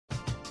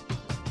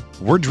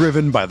We're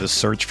driven by the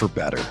search for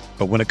better.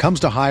 But when it comes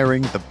to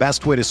hiring, the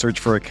best way to search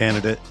for a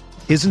candidate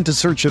isn't to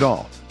search at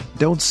all.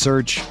 Don't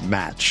search,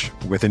 match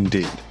with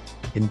Indeed.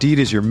 Indeed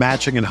is your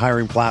matching and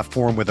hiring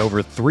platform with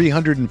over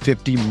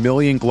 350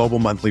 million global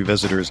monthly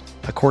visitors,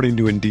 according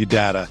to Indeed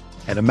data,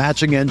 and a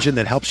matching engine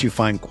that helps you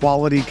find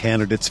quality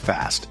candidates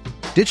fast.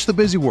 Ditch the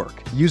busy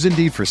work. Use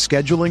Indeed for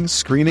scheduling,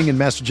 screening, and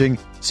messaging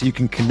so you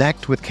can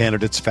connect with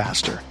candidates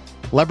faster.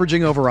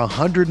 Leveraging over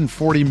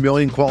 140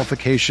 million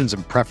qualifications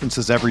and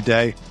preferences every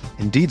day,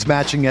 Indeed's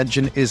matching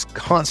engine is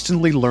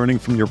constantly learning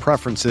from your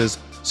preferences,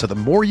 so the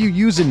more you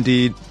use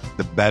Indeed,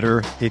 the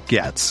better it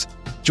gets.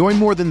 Join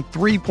more than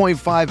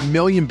 3.5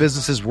 million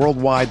businesses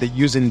worldwide that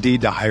use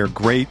Indeed to hire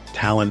great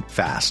talent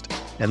fast.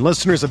 And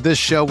listeners of this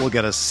show will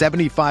get a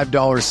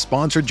 $75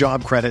 sponsored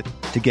job credit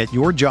to get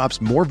your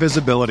jobs more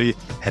visibility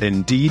at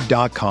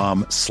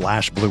Indeed.com/Blue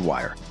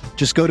Wire.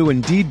 Just go to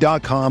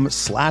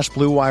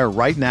Indeed.com/Blue Wire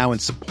right now and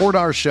support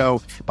our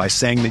show by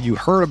saying that you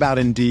heard about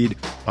Indeed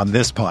on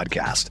this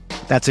podcast.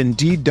 That's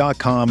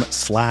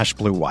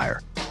Indeed.com/Blue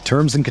Wire.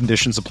 Terms and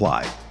conditions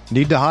apply.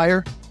 Need to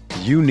hire?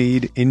 You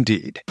need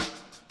Indeed.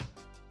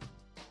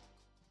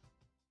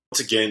 Once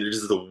again, it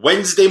is the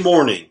Wednesday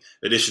morning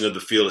edition of the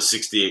Field of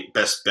 68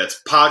 Best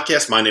Bets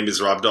podcast. My name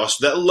is Rob Doss.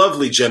 That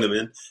lovely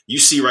gentleman you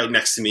see right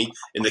next to me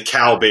in the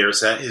Cal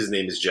Bears hat, his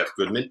name is Jeff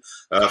Goodman.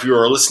 If you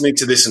are listening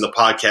to this in the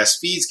podcast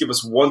feeds, give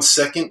us 1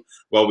 second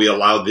while we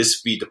allow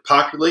this feed to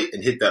populate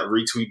and hit that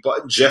retweet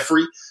button.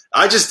 Jeffrey,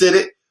 I just did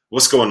it.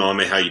 What's going on,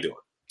 man? How you doing?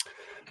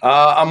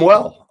 I'm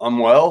well.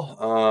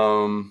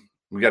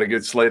 We got a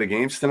good slate of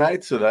games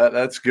tonight, so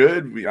that's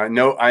good. I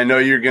know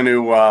you're going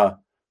to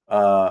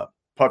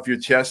puff your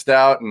chest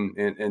out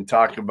and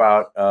talk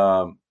about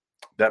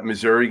that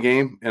Missouri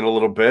game in a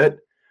little bit.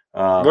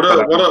 What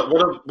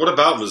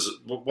about Missouri?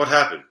 What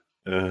happened?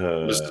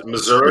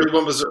 Missouri?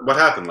 What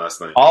happened last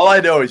night? All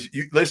I know is,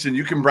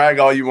 you can brag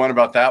all you want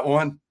about that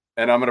one,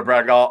 and I'm going to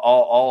brag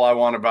all I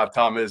want about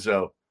Tom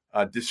Izzo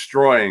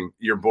destroying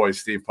your boy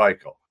Steve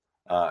Peichel.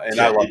 And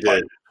yeah,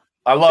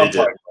 I love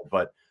Peichel,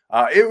 but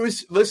it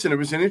was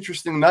an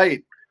interesting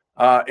night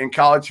in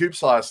college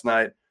hoops last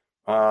night.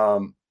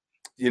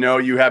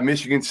 You have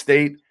Michigan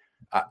State,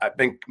 I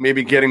think,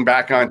 maybe getting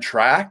back on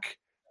track,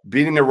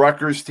 beating the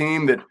Rutgers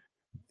team that,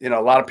 a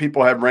lot of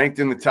people have ranked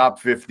in the top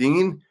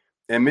 15,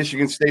 and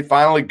Michigan State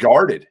finally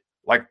guarded.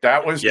 Like,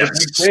 that was the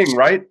big thing,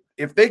 right?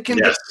 If they can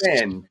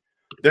defend,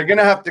 they're going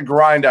to have to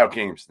grind out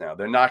games now.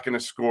 They're not going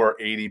to score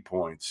 80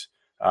 points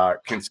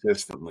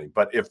consistently.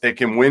 But if they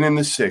can win in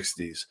the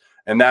 60s,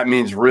 and that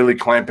means really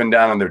clamping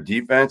down on their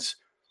defense,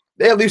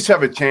 they at least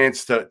have a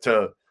chance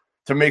to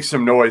make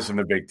some noise in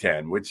the Big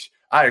Ten, which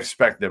I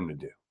expect them to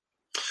do.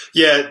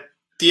 Yeah,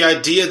 the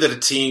idea that a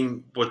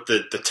team with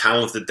the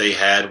talent that they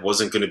had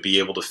wasn't going to be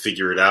able to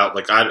figure it out,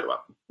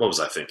 what was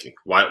I thinking?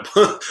 Why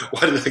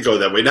did I go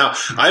that way? Now,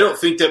 I don't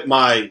think that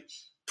my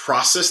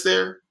process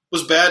there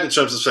was bad in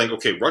terms of saying,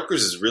 okay,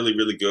 Rutgers is really,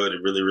 really good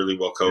and really, really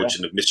well coached,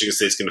 and if Michigan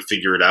State's going to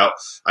figure it out,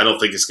 I don't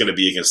think it's going to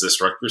be against this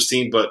Rutgers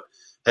team, but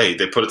hey,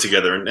 they put it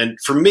together. And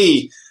for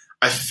me,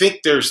 I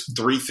think there's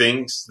 3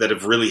 things that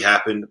have really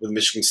happened with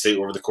Michigan State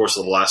over the course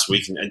of the last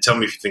week, and tell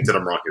me if you think that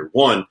I'm wrong here.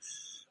 1,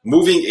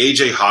 moving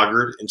A.J.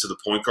 Hoggard into the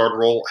point guard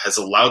role has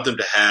allowed them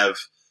to have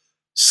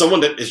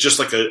someone that is just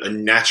like a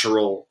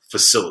natural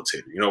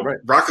facilitator. Right.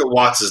 Rocket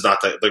Watts is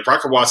not that. Like,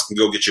 Rocket Watts can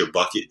go get you a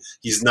bucket.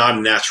 He's not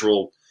a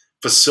natural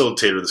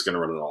facilitator that's going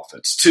to run an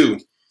offense. 2,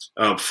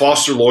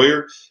 Foster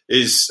Loyer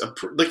is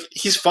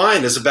he's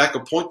fine as a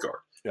backup point guard.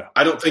 Yeah.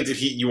 I don't think that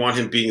you want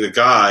him being the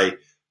guy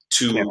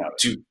to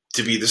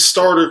be the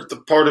starter. The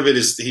part of it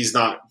is he's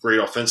not great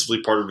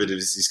offensively. Part of it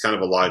is he's kind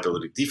of a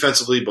liability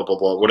defensively, blah, blah,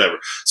 blah, whatever.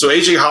 So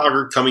A.J.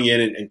 Hoggard coming in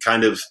and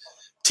kind of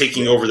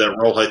taking over that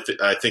role,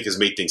 I think has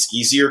made things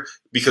easier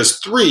because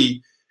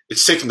 3,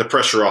 it's taken the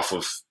pressure off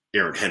of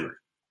Aaron Henry.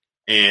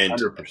 And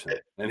 100%.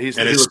 And he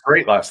looked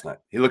great last night.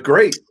 He looked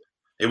great.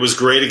 It was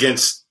great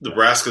against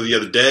Nebraska the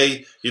other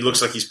day. He looks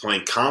like he's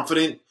playing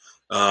confident.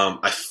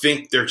 I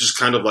think they're just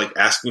kind of like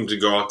asking him to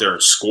go out there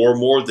and score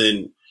more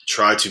than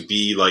try to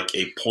be like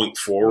a point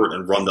forward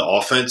and run the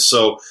offense.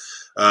 So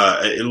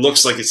it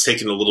looks like it's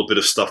taking a little bit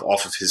of stuff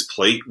off of his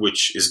plate,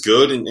 which is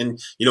good.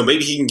 And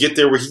maybe he can get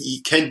there where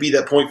he can be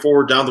that point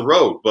forward down the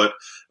road. But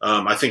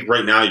I think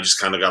right now you just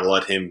kind of got to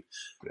let him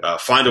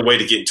find a way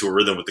to get into a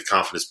rhythm with the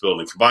confidence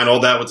building. Combine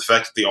all that with the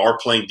fact that they are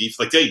playing defense.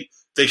 Like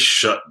they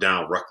shut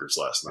down Rutgers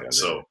last night.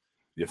 So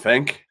you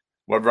think?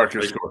 What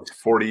Rutgers scored?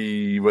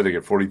 40, what did they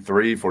get,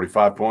 43,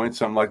 45 points,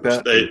 something like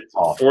that?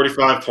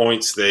 45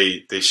 points.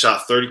 They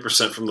shot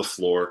 30% from the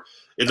floor.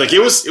 It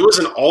was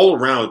an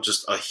all-around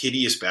just a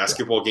hideous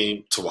basketball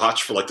game to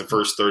watch for like the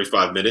first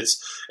 35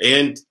 minutes.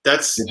 And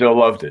that's – Izzo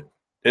loved it.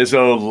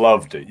 Izzo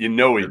loved it. He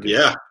did.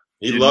 Yeah,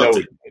 he loved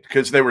it.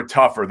 Because they were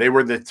tougher. They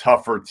were the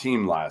tougher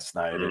team last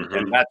night,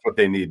 and that's what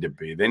they need to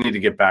be. They need to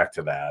get back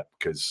to that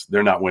because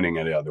they're not winning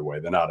any other way.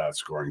 They're not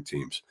outscoring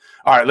teams.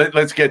 All right,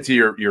 let's get to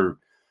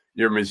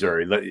your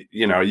Missouri.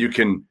 You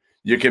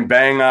can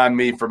bang on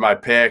me for my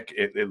pick.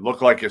 It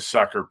looked like a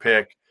sucker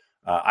pick.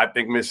 I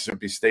think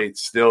Mississippi State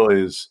still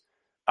is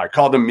I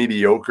called them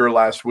mediocre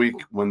last week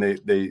when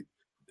they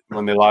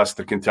lost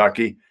to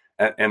Kentucky.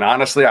 And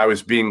honestly, I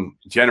was being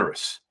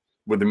generous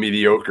with the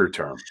mediocre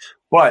term.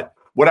 But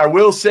what I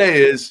will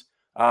say is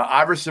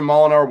Iverson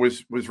Molinar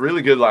was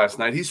really good last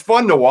night. He's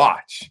fun to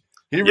watch.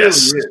 He really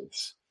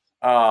is.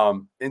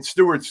 And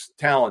Stewart's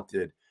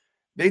talented.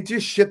 They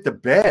just shit the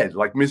bed.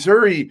 Like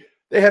Missouri,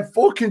 they had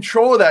full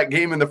control of that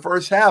game in the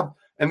first half,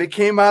 and they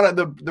came out of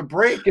the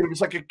break, and it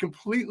was like a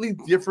completely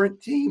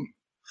different team.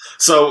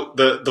 So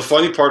the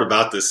funny part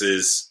about this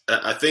is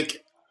I think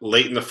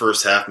late in the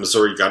first half,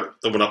 Missouri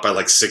went up by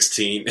like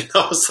 16, and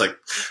I was like,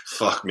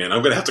 "Fuck, man,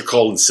 I'm gonna have to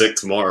call in sick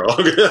tomorrow.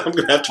 I'm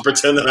gonna have to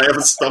pretend that I have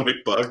a stomach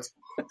bug.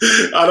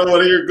 I don't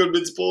want to hear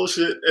Goodman's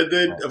bullshit." And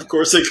then, of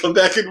course, they come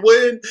back and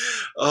win.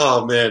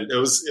 Oh man, it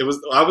was.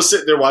 I was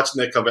sitting there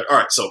watching that comeback. All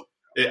right, so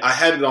I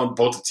had it on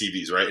both the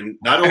TVs, right? And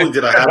not only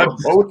did I have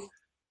both.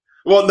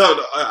 Well,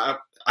 no, I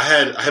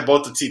had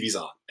both the TVs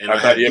on. And I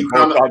thought you had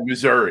both on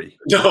Missouri.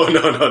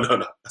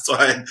 No. So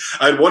I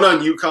had one on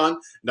UConn,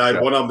 and I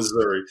had one on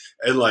Missouri.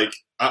 And like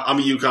I'm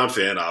a UConn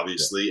fan,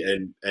 obviously,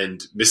 and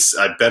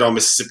I bet on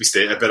Mississippi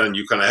State. I bet on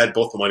UConn. I had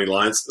both the money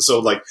lines. So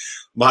like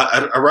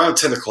around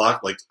 10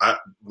 o'clock, like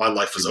my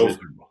life was over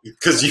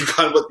because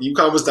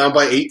UConn was down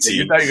by 18.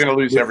 You thought you were going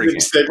to lose every game.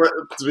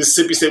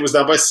 Mississippi State was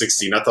down by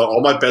 16. I thought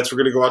all my bets were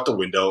going to go out the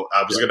window.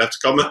 I was going to have to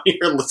come out here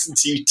and listen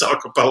to you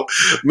talk about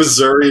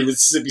Missouri and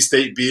Mississippi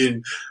State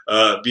being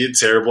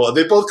terrible. And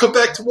they both come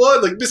back to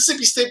one. Like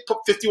Mississippi State put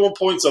 51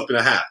 points up in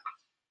a half.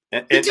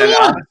 And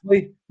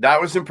honestly,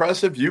 that was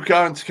impressive.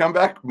 UConn's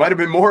comeback might have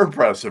been more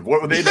impressive.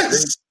 What were they?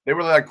 Yes. They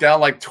were like down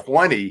like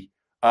 20.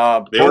 They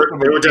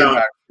were down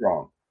back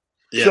strong.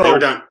 Yeah, so, they were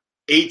down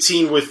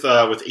 18 with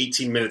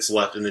 18 minutes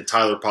left, and then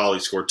Tyler Polley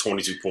scored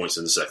 22 points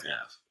in the second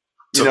half.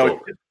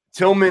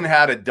 Tillman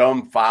had a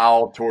dumb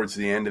foul towards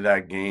the end of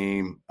that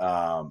game.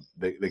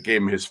 They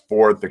gave him his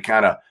fourth. That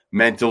kind of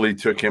mentally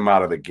took him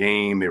out of the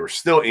game. They were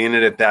still in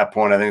it at that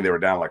point. I think they were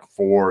down like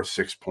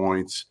 4-6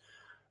 points.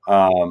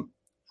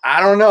 I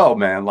don't know,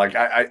 man. Like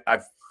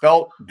I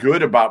felt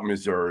good about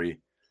Missouri,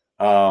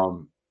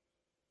 and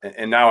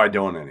now I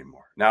don't anymore.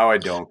 Now I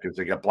don't because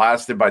they got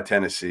blasted by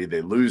Tennessee.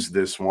 They lose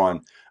this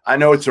one. I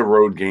know it's a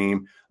road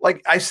game.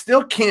 Like I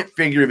still can't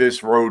figure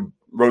this road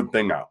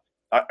thing out.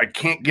 I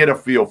can't get a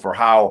feel for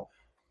how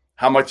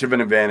much of an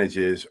advantage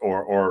is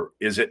or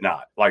is it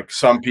not. Like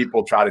some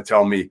people try to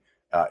tell me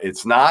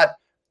it's not.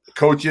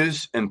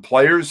 Coaches and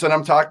players that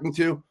I'm talking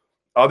to,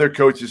 other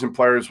coaches and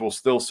players will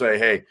still say,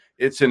 hey,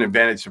 it's an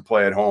advantage to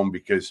play at home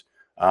because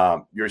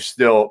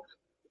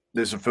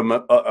there's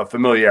a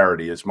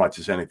familiarity as much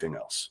as anything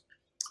else.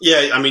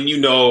 Yeah, I mean,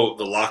 the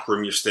locker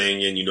room you're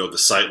staying in, the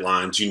sight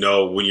lines,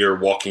 when you're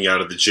walking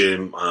out of the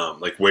gym,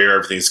 like where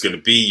everything's going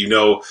to be,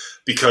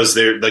 because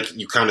they're like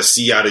you kind of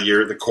see out of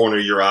the corner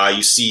of your eye,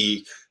 you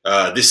see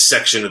this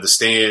section of the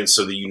stand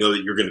so that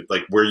that you're going to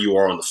like where you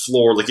are on the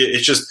floor. Like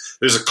it's just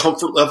there's a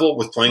comfort level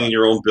with playing in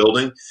your own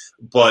building.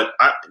 But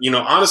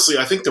honestly,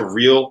 I think the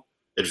real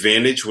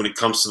advantage when it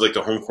comes to like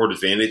the home court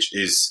advantage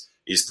is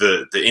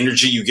the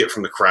energy you get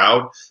from the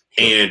crowd.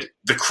 And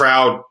the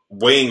crowd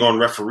weighing on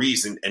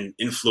referees and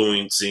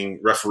influencing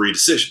referee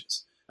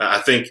decisions. I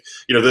think,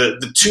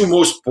 the two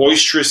most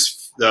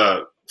boisterous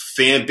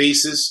fan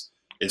bases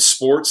in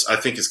sports, I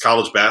think, is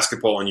college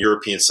basketball and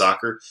European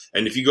soccer.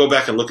 And if you go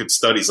back and look at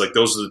studies, like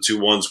those are the two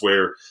ones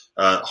where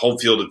home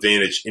field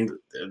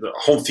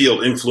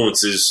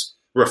influences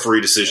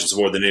referee decisions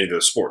more than any of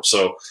those sports.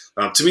 So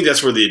to me,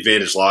 that's where the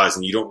advantage lies,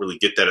 and you don't really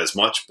get that as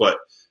much. But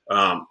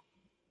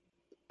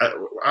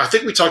I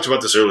think we talked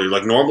about this earlier.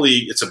 Like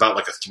normally it's about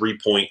like a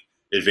 3-point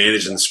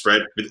advantage in the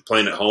spread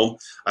playing at home.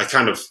 I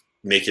kind of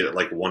make it at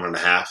like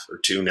 1.5 or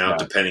 2 now,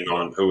 depending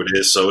on who it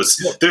is. So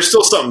there's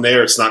still something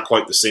there. It's not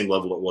quite the same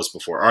level it was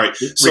before. All right.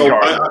 So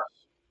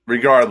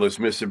regardless,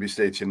 Mississippi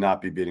State should not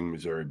be beating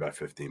Missouri by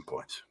 15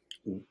 points.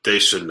 They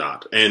should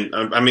not. And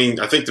I mean,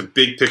 I think the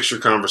big picture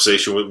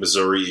conversation with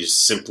Missouri is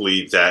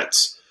simply that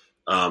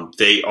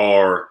they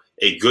are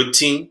a good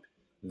team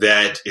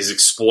that is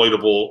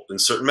exploitable in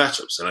certain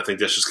matchups. And I think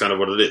that's just kind of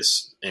what it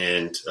is.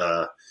 And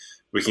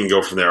we can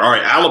go from there. All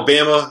right,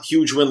 Alabama,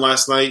 huge win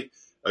last night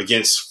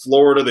against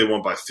Florida. They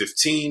won by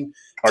 15.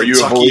 Are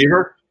you a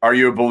believer? Are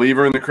you a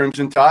believer in the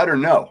Crimson Tide or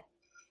no?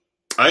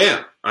 I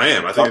am.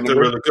 I think they're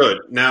really good.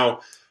 Now,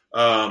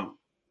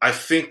 I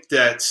think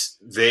that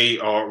they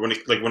are when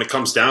it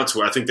comes down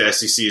to it, I think the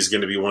SEC is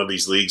going to be one of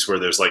these leagues where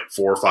there's like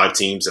 4 or 5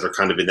 teams that are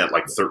kind of in that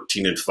like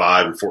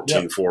 13-5 and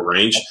 14-4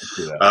 range.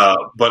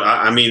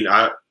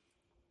 But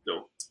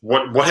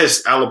what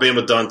has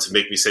Alabama done to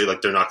make me say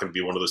like they're not going to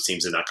be one of those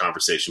teams in that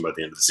conversation by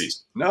the end of the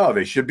season? No,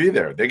 they should be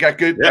there. They got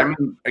good. Yeah. I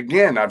mean,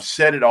 again, I've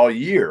said it all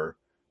year,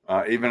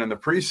 even in the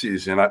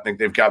preseason. I think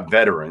they've got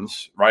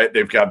veterans, right?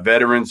 They've got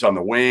veterans on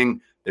the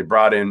wing. They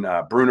brought in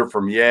Bruner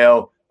from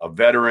Yale, a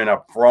veteran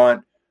up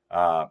front.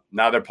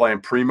 Now they're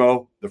playing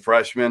Primo, the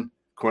freshman.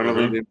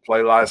 Quinterly didn't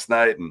play last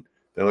night, and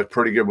they look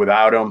pretty good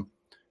without him.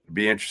 It'd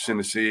be interesting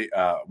to see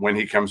when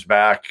he comes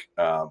back,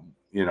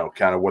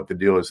 kind of what the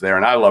deal is there.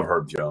 And I love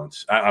Herb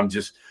Jones. I'm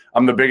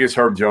the biggest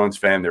Herb Jones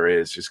fan there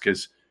is, just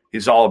because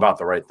he's all about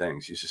the right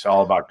things. He's just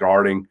all about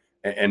guarding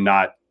and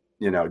not,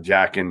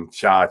 jacking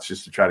shots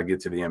just to try to get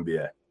to the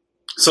NBA.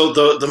 So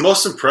the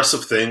most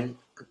impressive thing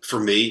for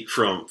me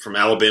from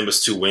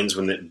Alabama's 2 wins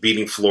when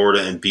beating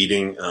Florida and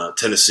beating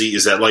Tennessee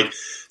is that like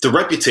the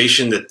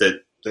reputation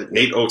that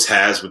Nate Oates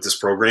has with this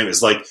program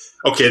is like,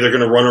 okay, they're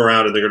going to run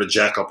around and they're going to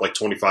jack up like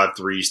 25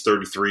 threes,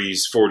 30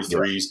 threes, 40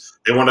 threes.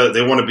 They want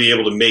to be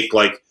able to make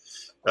like,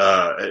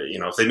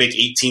 if they make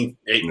 18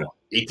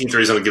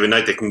 threes on a given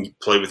night, they can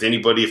play with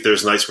anybody. If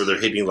there's nights where they're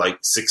hitting like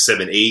 6,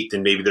 7, 8,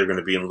 then maybe they're going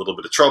to be in a little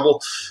bit of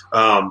trouble.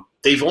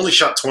 They've only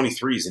shot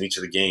 23s in each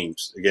of the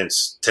games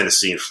against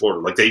Tennessee and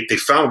Florida. Like they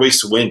found ways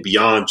to win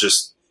beyond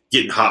just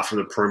getting hot from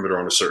the perimeter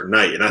on a certain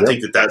night. And I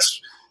think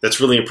that's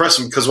really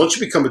impressive because once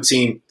you become a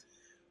team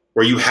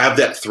where you have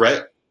that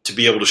threat to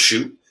be able to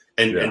shoot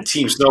and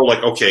teams know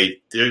like,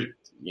 okay,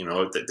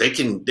 they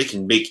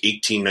can make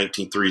 18,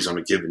 19 threes on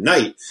a given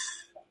night,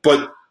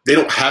 but they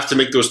don't have to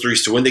make those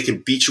threes to win. They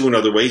can beat you in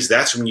other ways.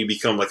 That's when you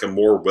become like a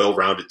more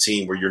well-rounded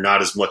team where you're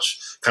not as much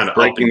kind of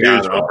up and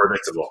down and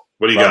unpredictable.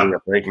 What do you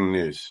got? Breaking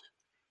news.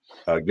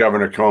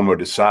 Governor Cuomo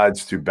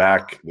decides to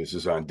back – this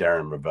is on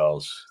Darren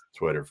Ravel's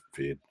Twitter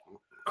feed.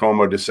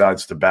 Cuomo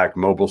decides to back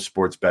mobile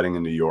sports betting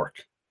in New York.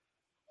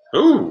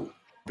 Ooh.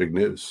 Big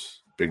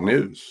news. Big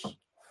news.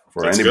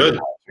 For that's anybody.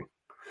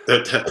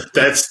 Good.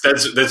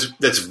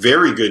 That's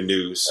very good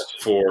news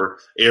for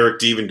Eric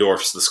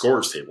Devendorf's The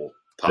Scorers Table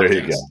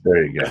podcast.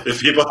 There you go.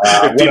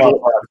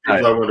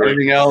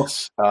 Anything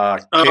else?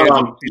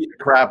 Kansas beat the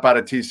crap out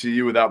of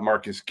TCU without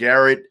Marcus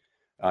Garrett.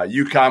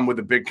 UConn with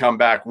a big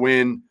comeback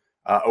win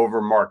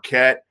over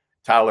Marquette.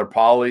 Tyler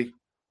Polley.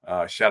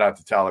 Shout out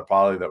to Tyler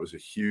Polley. That was a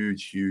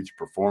huge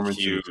performance.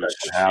 He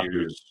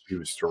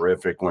was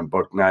terrific when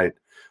Book Night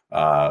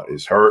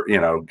is hurt,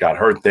 got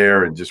hurt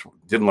there and just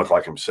didn't look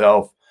like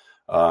himself.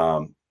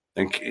 And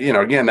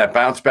again, that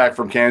bounce back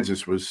from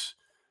Kansas was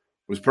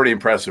pretty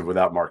impressive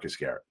without Marcus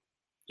Garrett.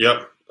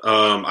 Yep.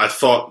 I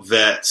thought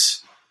that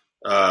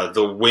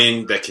the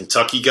win that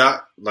Kentucky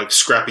got, like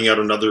scrapping out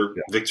another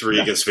victory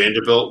against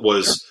Vanderbilt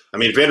was,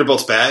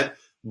 Vanderbilt's bad,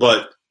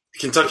 but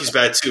Kentucky's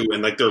bad too.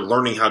 And like, they're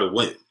learning how to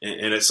win.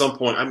 And at some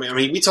point,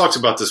 we talked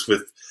about this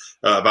with,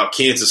 about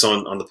Kansas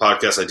on the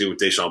podcast I do with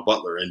Deshaun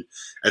Butler. And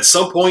at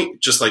some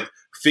point, just like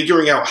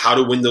figuring out how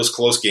to win those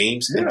close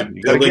games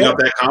and building up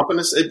that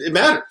confidence, it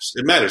matters.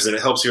 It matters and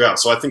it helps you out.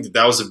 So I think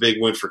that was a big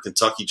win for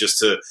Kentucky just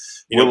to,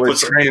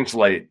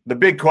 translate. The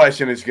big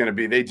question is going to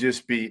be, they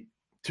just beat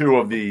 2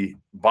 of the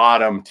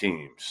bottom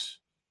teams.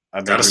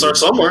 Got to start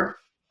somewhere.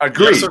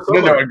 Agreed.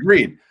 No,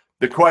 agreed.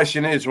 The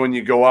question is when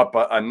you go up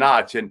a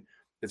notch, and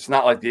it's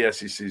not like the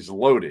SEC is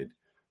loaded,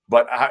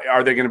 but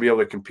are they going to be able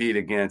to compete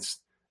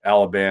against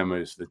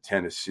Alabama's, the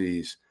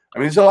Tennessees?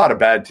 There's a lot of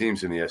bad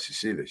teams in the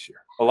SEC this year.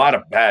 A lot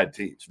of bad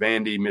teams.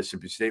 Vandy,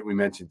 Mississippi State, we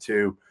mentioned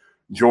too.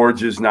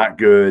 Georgia's not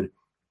good.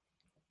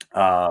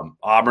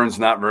 Auburn's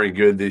not very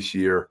good this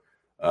year.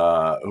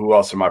 Who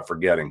else am I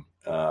forgetting?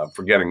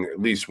 Forgetting at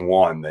least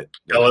one that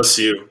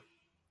LSU.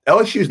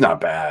 LSU's not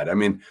bad.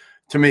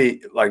 To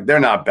me, like they're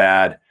not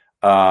bad.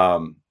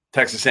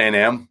 Texas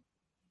A&M,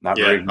 not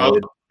very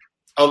good.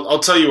 I'll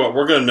tell you what,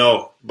 we're going to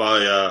know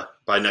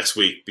by next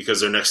week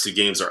because their next 2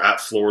 games are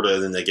at Florida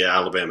and then they get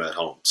Alabama at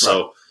home.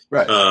 So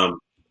right.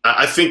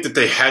 I think that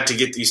they had to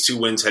get these 2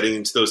 wins heading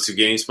into those 2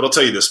 games. But I'll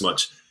tell you this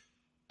much.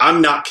 I'm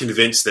not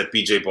convinced that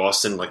BJ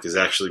Boston is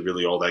actually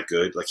really all that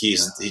good. Like he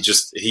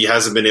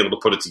hasn't been able to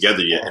put it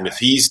together yet. And if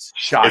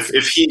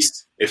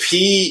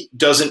he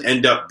doesn't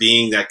end up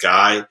being that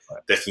guy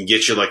that can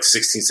get you like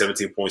 16,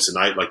 17 points a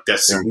night, like that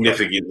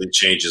significantly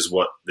changes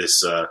what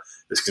this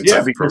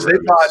Kentucky because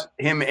program they thought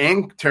him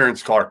and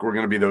Terrence Clark were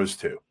going to be those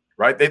 2,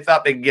 right? They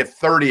thought they could get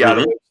 30 out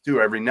of those 2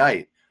 every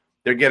night.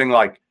 They're getting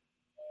like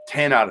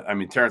 10 out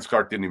of. Terrence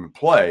Clark didn't even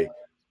play,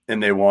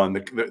 and they won.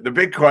 The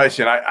big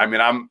question.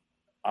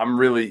 I'm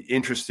really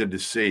interested to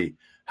see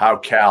how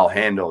Cal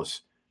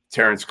handles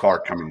Terrence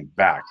Clark coming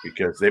back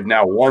because they've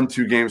now won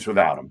 2 games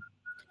without him.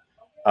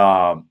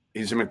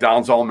 He's a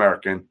McDonald's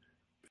All-American.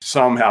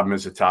 Some have him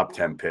as a top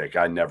 10 pick.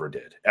 I never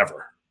did,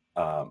 ever.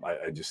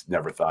 I just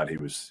never thought he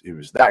was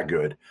that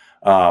good.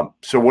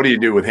 So what do you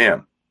do with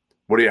him?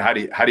 How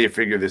do you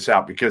figure this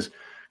out? Because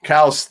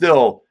Cal's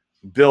still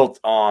built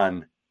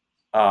on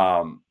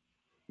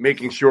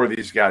making sure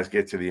these guys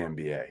get to the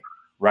NBA.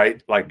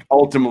 Right? Like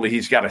ultimately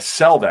he's got to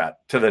sell that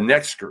to the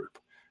next group.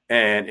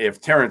 And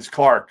if Terrence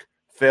Clark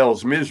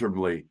fails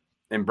miserably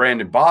and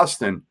Brandon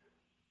Boston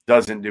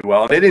doesn't do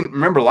well, they didn't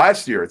remember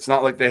last year. It's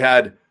not like they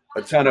had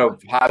a ton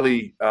of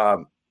highly,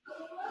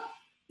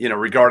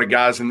 regarded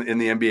guys in the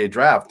NBA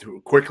draft.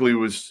 Quickly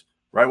was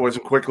right.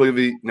 Wasn't Quickly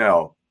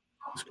was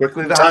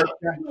Quickly the highest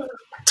guy?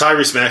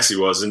 Tyrese Maxey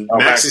was, and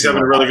Maxey's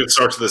having a really good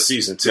start to the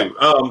season too.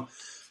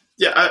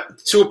 Yeah.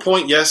 To a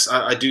point, yes,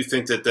 I do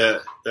think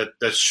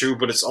that's true,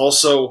 but it's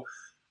also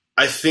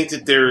I think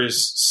that there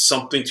is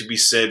something to be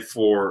said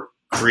for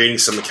creating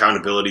some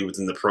accountability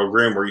within the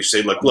program where you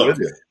say, like, look,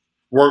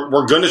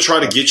 we're going to try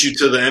to get you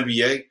to the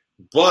NBA,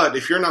 but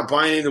if you're not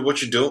buying into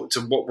what you're doing,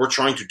 to what we're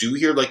trying to do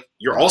here, like,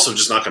 you're also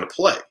just not going to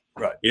play.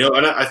 Right.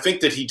 And I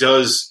think that he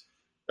does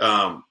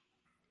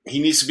He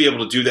needs to be able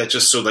to do that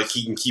just so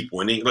he can keep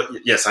winning. But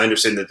yes, I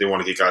understand that they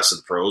want to get guys to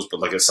the pros,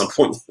 but at some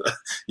point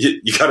you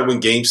got to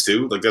win games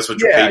too. That's what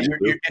you're paid to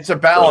do. It's a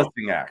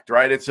balancing act,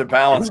 right? It's a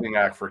balancing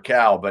act for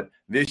Cal, but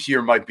this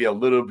year might be a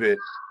little bit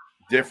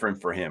different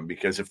for him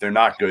because if they're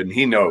not good, and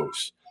he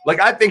knows,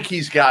 I think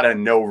he's got to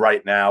know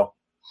right now,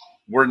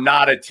 we're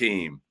not a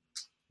team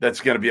that's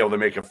going to be able to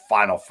make a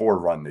Final Four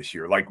run this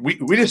year.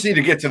 We just need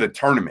to get to the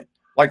tournament.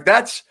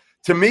 That's,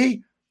 to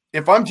me,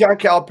 if I'm John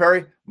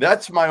Calipari,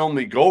 that's my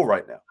only goal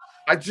right now.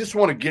 I just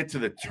want to get to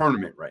the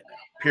tournament right now,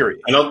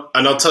 period. And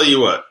I'll tell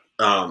you what,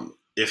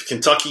 if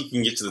Kentucky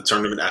can get to the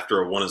tournament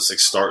after a 1-6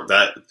 start,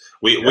 that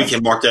we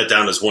can mark that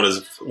down as one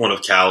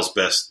of Cal's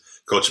best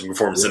coaching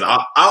performances. And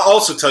I'll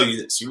also tell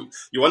you this. You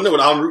want to know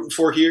what I'm rooting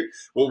for here?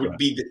 What would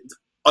be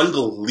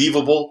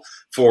unbelievable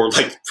for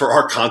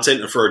our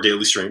content and for our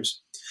daily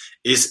streams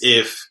is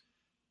if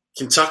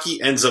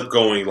Kentucky ends up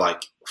going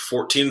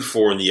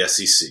 14-4 in the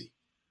SEC.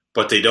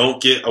 But they don't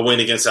get a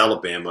win against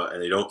Alabama,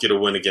 and they don't get a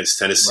win against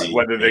Tennessee.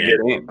 Whether they get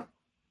in,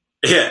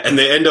 and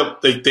they end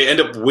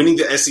up winning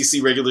the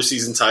SEC regular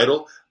season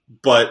title,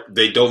 but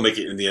they don't make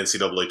it in the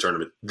NCAA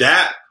tournament.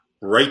 That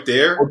right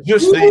there,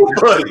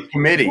 the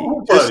committee,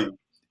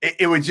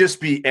 it would just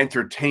be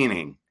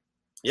entertaining.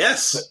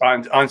 Yes,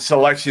 on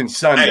Selection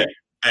Sunday.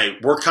 Hey,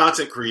 we're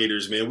content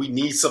creators, man. We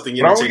need something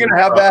entertaining. Are we going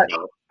to have that?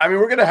 About. I mean,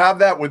 we're going to have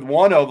that with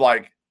one of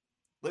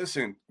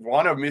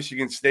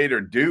Michigan State or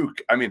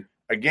Duke. I mean,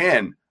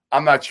 again.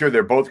 I'm not sure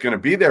they're both going to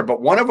be there,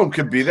 but one of them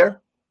could be there.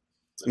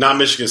 Not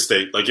Michigan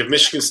State. If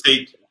Michigan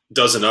State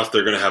does enough,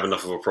 they're going to have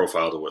enough of a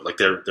profile to win.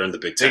 They're in the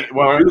Big Ten.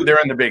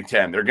 They're in the Big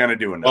Ten. They're going to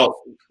do enough.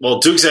 Well,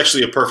 Duke's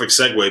actually a perfect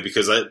segue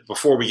because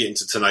before we get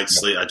into tonight's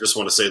slate, I just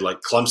want to say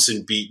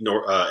Clemson beat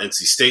NC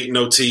State in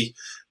OT,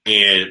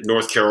 and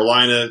North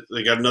Carolina,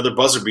 they got another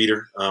buzzer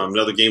beater,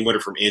 another game winner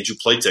from Andrew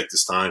Platek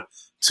this time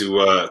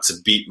to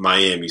beat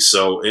Miami.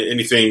 So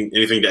anything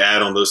to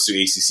add on those two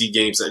ACC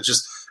games?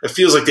 It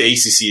feels like the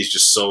ACC is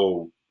just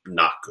so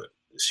not good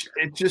this year.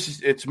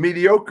 It's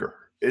mediocre.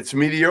 It's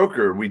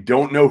mediocre. We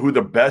don't know who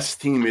the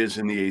best team is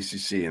in the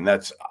ACC, and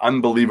that's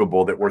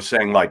unbelievable that we're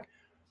saying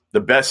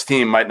the best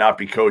team might not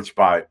be coached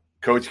by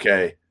Coach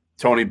K,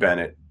 Tony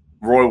Bennett,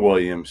 Roy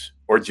Williams,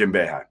 or Jim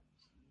Boeheim.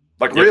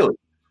 Really?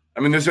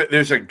 I mean,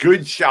 there's a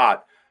good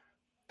shot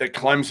that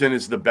Clemson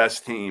is the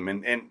best team,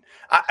 and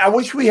I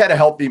wish we had a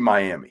healthy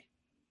Miami.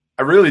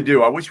 I really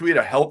do. I wish we had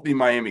a healthy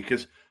Miami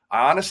because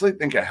I honestly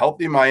think a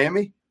healthy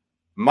Miami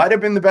might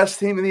have been the best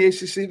team in the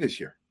ACC this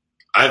year.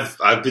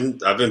 I've been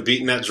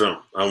beating that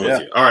drum. I'm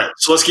with you. All right,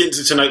 so let's get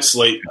into tonight's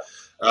slate.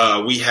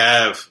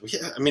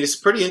 It's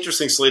a pretty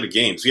interesting slate of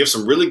games. We have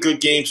some really good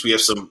games. We have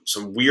some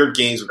weird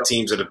games with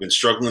teams that have been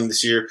struggling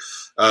this year.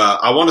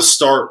 I want to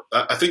start.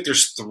 I think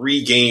there's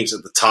 3 games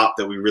at the top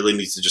that we really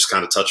need to just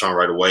kind of touch on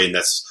right away, and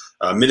that's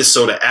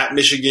Minnesota at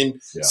Michigan,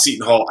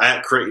 Seton Hall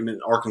at Creighton,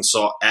 and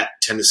Arkansas at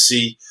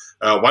Tennessee.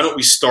 Why don't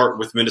we start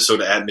with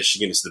Minnesota at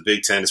Michigan? It's the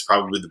Big Ten. It's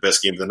probably the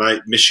best game of the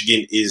night.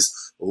 Michigan is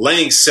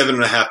laying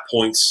 7.5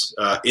 points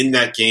in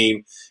that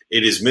game.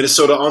 It is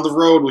Minnesota on the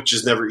road, which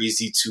is never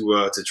easy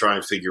to try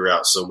and figure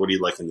out. So what do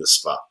you like in this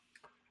spot?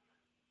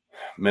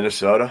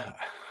 Minnesota.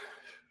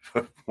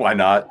 Why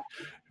not?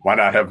 Why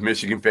not have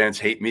Michigan fans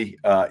hate me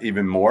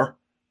even more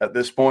at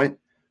this point?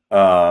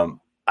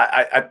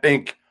 I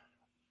think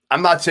 –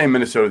 I'm not saying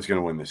Minnesota's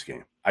going to win this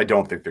game. I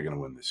don't think they're going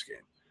to win this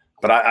game.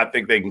 But I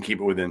think they can keep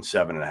it within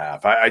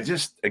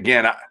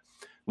 7.5.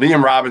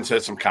 Liam Robbins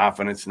has some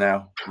confidence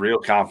now, real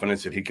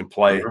confidence that he can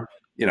play.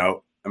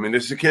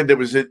 This is a kid that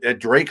was at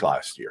Drake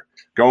last year.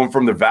 Going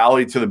from the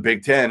Valley to the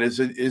Big Ten is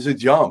a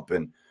jump.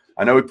 And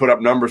I know he put up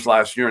numbers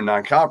last year in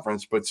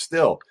non-conference, but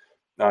still,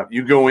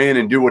 you go in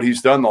and do what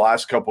he's done the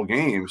last couple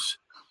games,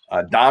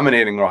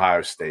 dominating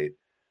Ohio State.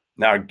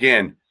 Now,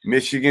 again,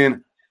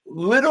 Michigan,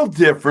 little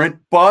different,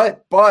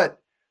 but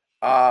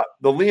the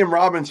Liam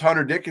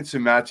Robbins-Hunter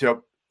Dickinson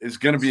matchup is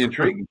going to be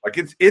intriguing.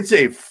 It's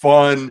a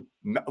fun,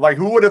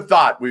 who would have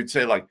thought we'd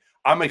say,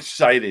 I'm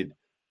excited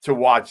to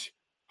watch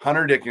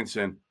Hunter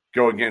Dickinson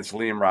go against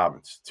Liam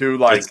Robbins.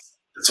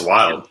 It's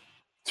wild.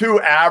 2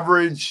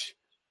 average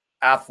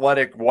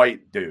athletic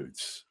white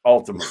dudes,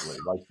 ultimately.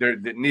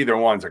 Neither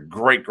one's a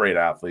great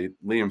athlete.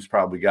 Liam's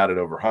probably got it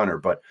over Hunter.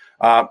 But,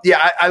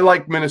 I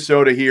like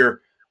Minnesota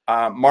here.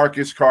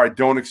 Marcus Carr, I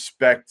don't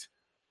expect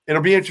 –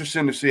 it'll be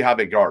interesting to see how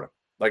they guard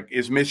him.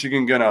 Is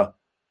Michigan going to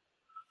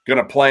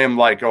play him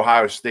like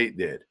Ohio State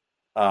did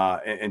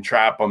and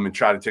trap him and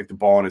try to take the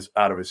ball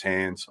out of his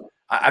hands?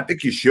 I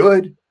think you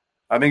should.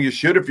 I think you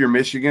should if you're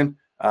Michigan.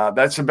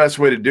 That's the best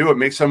way to do it.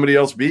 Make somebody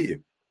else beat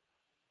you.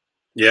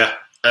 Yeah.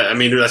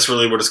 That's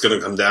really what it's going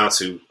to come down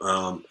to.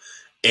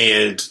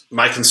 And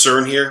my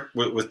concern here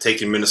with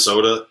taking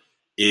Minnesota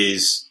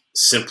is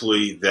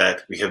simply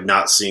that we have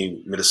not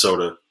seen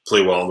Minnesota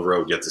play well on the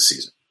road yet this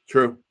season.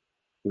 True.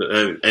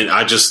 And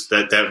I just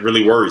that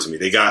really worries me.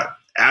 They got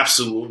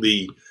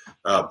absolutely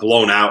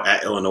blown out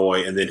at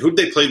Illinois. And then who did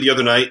they play the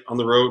other night on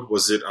the road?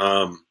 Was it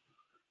I'm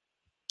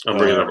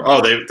bringing it up.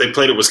 Oh, they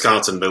played at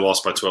Wisconsin. They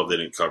lost by 12. They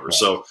didn't cover.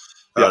 So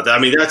I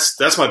mean,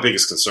 that's my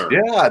biggest concern.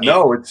 Yeah,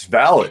 no, it's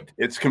valid.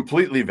 It's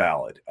completely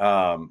valid.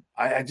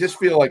 I just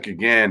feel like,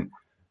 again,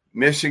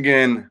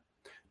 Michigan,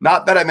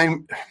 not that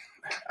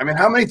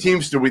how many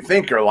teams do we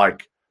think are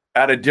like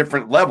at a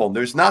different level?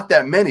 There's not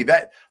that many.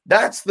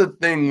 That's the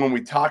thing when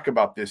we talk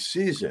about this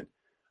season.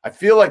 I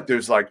feel like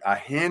there's like a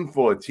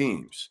handful of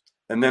teams,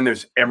 and then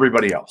there's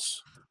everybody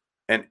else.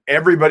 And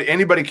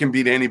anybody can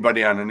beat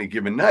anybody on any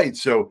given night.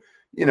 So,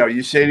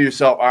 you say to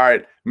yourself, all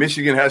right,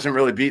 Michigan hasn't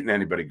really beaten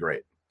anybody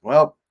great.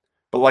 Well,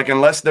 but like,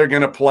 unless they're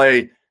going to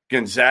play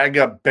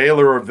Gonzaga,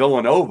 Baylor, or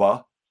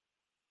Villanova,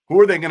 who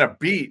are they going to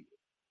beat?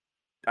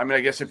 I mean,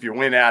 I guess if you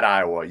win at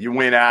Iowa, you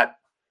win at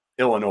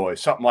Illinois,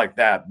 something like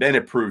that, then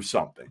it proves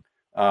something.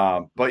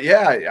 But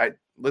yeah,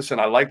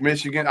 listen, I like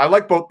Michigan. I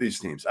like both these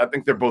teams. I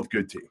think they're both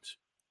good teams.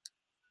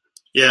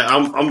 Yeah,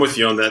 I'm with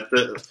you on that.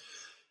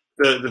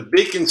 The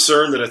big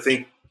concern that I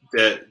think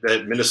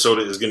that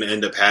Minnesota is going to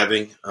end up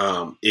having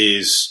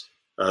is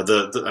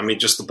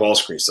just the ball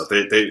screen stuff.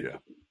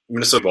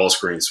 Minnesota ball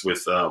screens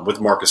with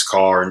Marcus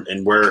Carr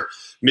and where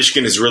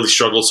Michigan has really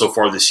struggled so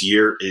far this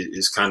year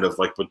is kind of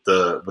like with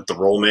the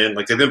roll man.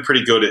 Like, they've been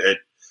pretty good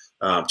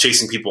at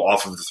chasing people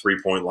off of the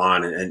 3-point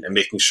line and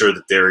making sure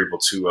that they're able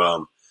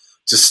to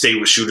stay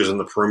with shooters on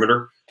the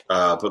perimeter.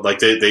 But like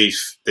they've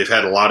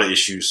had a lot of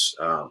issues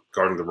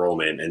guarding the roll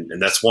man,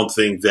 and that's one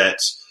thing that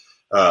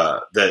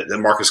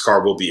Marcus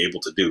Carr will be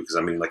able to do, because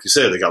I mean, like you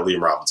said, they got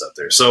Liam Robbins out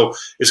there, so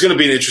it's going to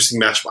be an interesting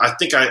matchup. I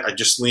think I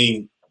just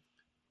lean.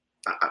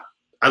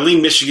 I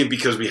lean Michigan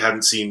because we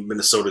haven't seen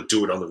Minnesota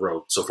do it on the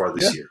road so far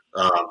this year.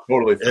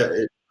 Totally.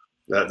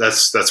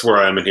 That's where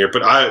I am in here.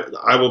 But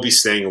I will be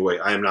staying away.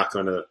 I am not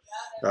going to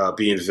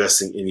be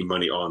investing any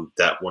money on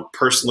that one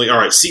personally. All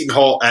right, Seton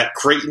Hall at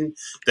Creighton.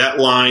 That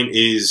line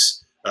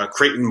is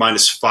Creighton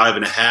minus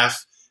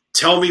 5.5.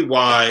 Tell me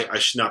why I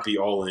should not be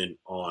all in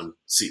on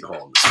Seton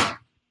Hall in this one.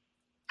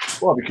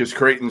 Well, because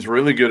Creighton's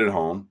really good at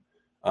home.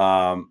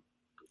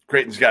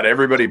 Creighton's got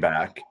everybody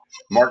back.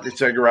 Marcus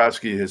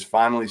Zagorowski has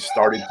finally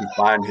started to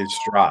find his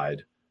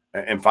stride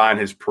and find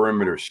his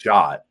perimeter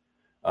shot.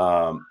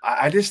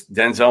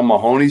 Denzel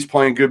Mahoney's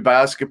playing good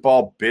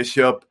basketball.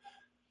 Bishop,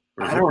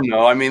 I don't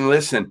know. I mean,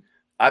 listen,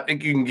 I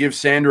think you can give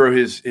Sandro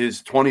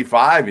his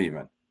 25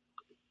 even.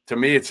 To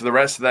me, it's the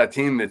rest of that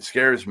team that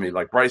scares me.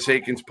 Like, Bryce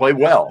Aikens played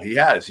well.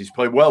 He's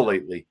played well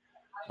lately.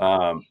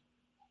 I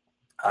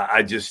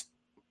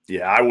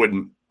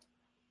wouldn't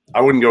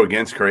go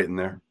against Creighton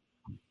there.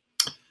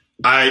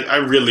 I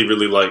really,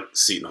 really like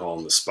Seton Hall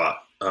in the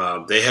spot.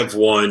 They have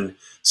won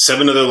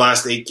 7 of their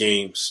last 8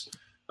 games.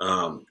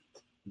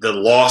 The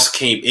loss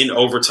came in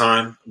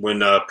overtime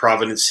when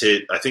Providence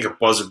hit, I think, a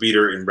buzzer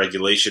beater in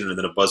regulation and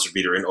then a buzzer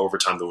beater in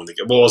overtime to win the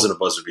game. Well, it wasn't a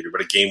buzzer beater,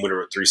 but a game winner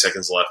with 3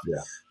 seconds left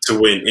to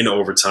win in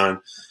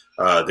overtime.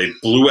 They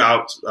blew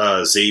out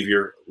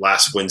Xavier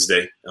last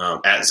Wednesday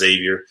at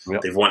Xavier.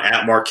 Yep. They've won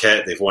at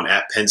Marquette. They've won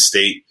at Penn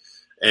State.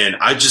 And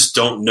I just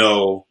don't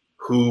know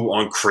who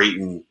on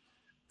Creighton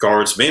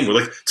guards Mamu.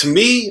 Like, to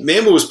me,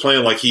 Mamu was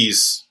playing like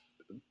he's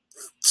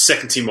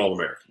second-team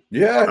All-American.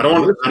 Yeah, I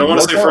don't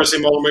want to say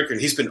first-team All-American.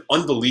 He's been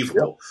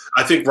unbelievable.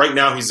 Yep. I think right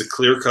now he's a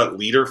clear-cut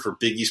leader for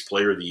Big East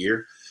Player of the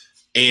Year,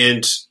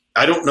 and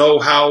I don't know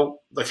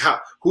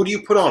who do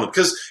you put on him,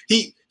 because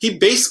he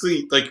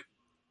basically, like,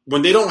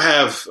 when they don't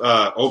have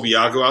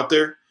Obiago out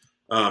there,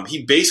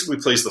 he basically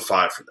plays the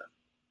 5 for them.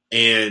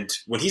 And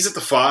when he's at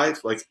the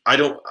 5, like, I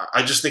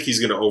just think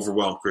he's going to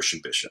overwhelm Christian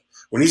Bishop.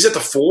 When he's at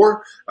the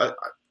 4,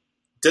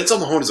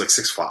 Denzel Mahoney is like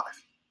 6'5".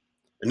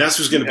 And that's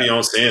who's going to be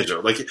on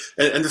Sandro. Like,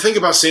 and the thing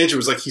about Sandro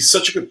is, like, he's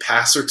such a good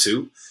passer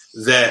too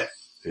that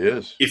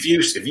if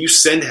you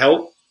send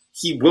help,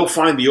 he will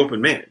find the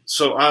open man.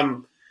 So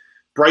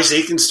Bryce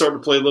Aiken's starting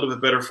to play a little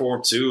bit better for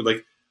him too.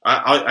 Like,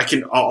 I'll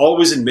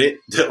always admit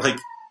that, like,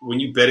 when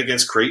you bet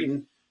against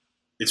Creighton,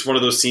 it's one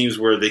of those teams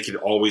where they can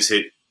always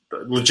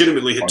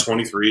legitimately hit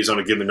 23s on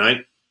a given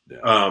night.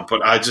 Yeah.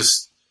 But I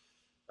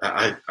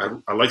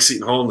like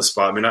Seton Hall in the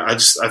spot. I mean, I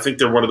think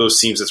they're one of those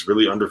teams that's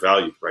really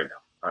undervalued right now.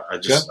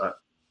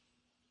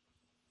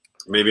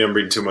 Maybe I'm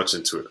reading too much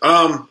into it.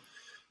 All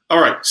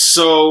right,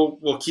 so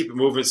we'll keep it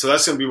moving. So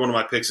that's going to be one of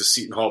my picks, is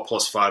Seton Hall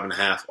plus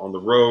 5.5 on the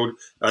road.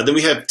 Then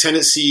we have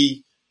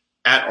Tennessee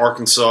at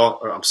Arkansas.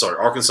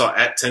 Arkansas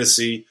at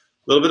Tennessee.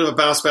 A little bit of a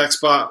bounce back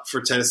spot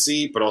for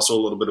Tennessee, but also a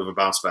little bit of a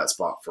bounce back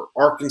spot for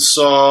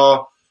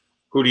Arkansas.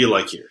 Who do you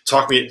like here?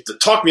 Talk me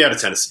out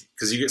of Tennessee,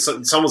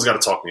 because someone's got to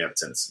talk me out of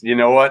Tennessee. You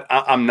know what?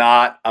 I'm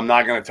not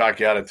going to talk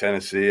you out of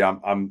Tennessee.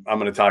 I'm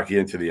going to talk you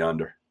into the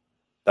under.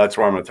 That's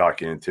where I'm going to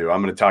talk you into.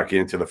 I'm going to talk you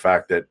into the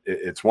fact that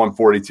it's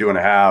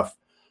 142.5.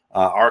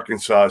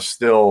 Arkansas is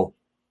still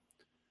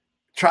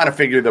trying to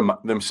figure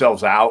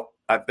themselves out,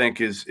 I think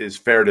is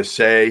fair to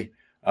say.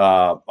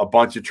 A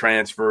bunch of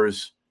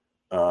transfers,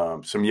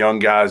 some young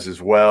guys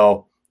as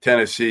well.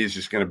 Tennessee is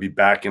just going to be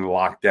back in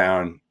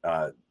lockdown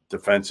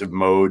defensive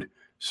mode.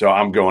 So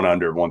I'm going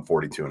under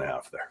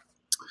 142.5 there.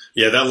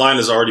 Yeah, that line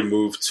has already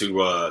moved to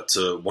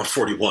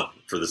 141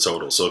 for the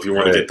total. So if you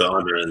want to get the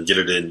under and get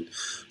it in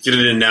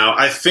now,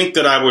 I think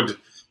that I would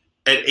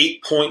At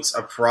 8 points,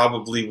 I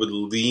probably would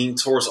lean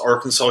towards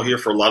Arkansas here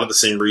for a lot of the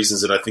same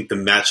reasons that I think the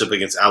matchup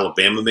against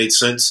Alabama made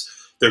sense.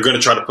 They're going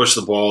to try to push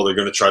the ball. They're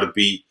going to try to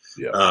beat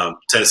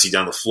Tennessee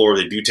down the floor.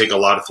 They do take a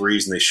lot of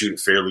threes, and they shoot it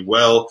fairly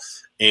well.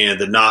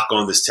 And the knock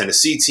on this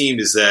Tennessee team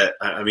is that,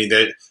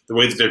 the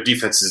way that their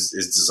defense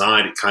is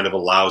designed, it kind of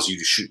allows you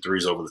to shoot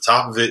threes over the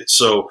top of it.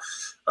 So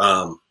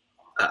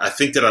I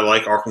think that I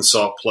like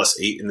Arkansas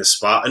 +8 in this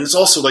spot. And it's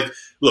also like,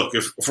 look,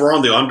 if we're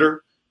on the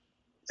under,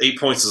 8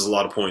 points is a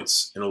lot of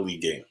points in a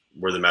league game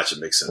where the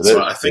matchup makes sense.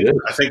 So I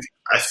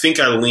think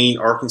I lean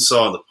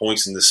Arkansas on the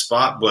points in this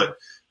spot, but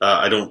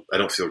I don't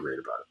feel great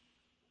about it.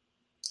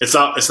 It's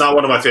not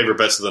one of my favorite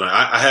bets of the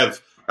night. I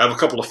have a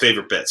couple of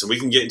favorite bets, and we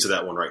can get into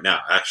that one right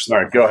now, actually.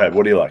 All right, go ahead.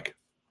 What do you like?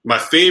 My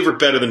favorite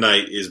bet of the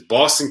night is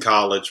Boston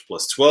College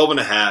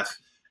 +12.5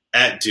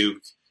 at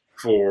Duke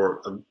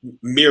for a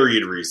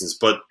myriad of reasons.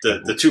 But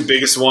the two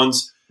biggest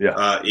ones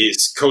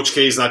is Coach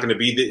K is not going to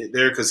be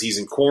there because he's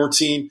in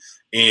quarantine,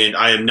 and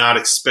I am not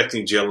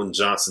expecting Jalen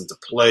Johnson to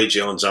play.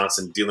 Jalen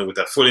Johnson dealing with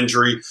that foot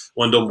injury.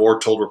 Wendell Moore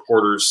told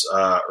reporters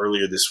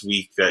earlier this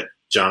week that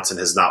Johnson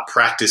has not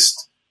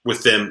practiced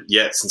with them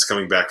yet since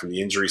coming back from the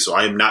injury. So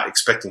I am not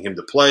expecting him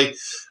to play.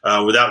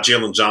 Without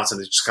Jalen Johnson,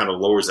 it just kind of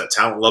lowers that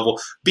talent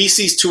level.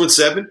 BC's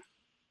 2-7.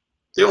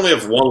 They only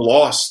have one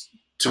loss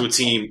to a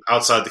team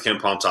outside the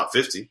KenPom top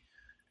 50.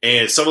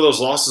 And some of those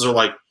losses are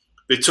like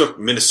they took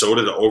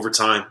Minnesota to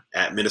overtime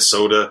at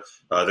Minnesota.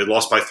 They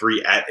lost by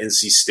 3 at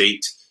NC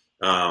State.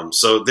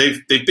 So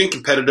they've been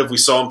competitive. We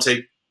saw them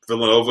take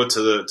Villanova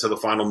to the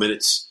final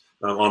minutes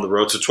on the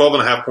road. So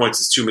 12.5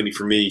 points is too many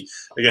for me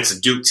against a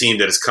Duke team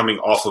that is coming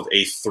off of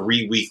a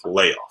 3-week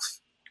layoff.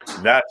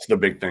 That's the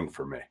big thing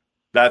for me.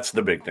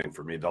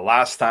 The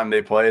last time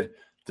they played,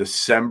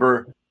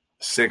 December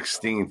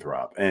 16th,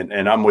 Rob.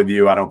 And I'm with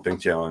you. I don't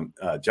think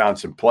Jalen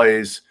Johnson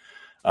plays.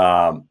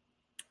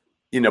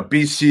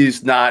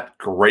 BC's not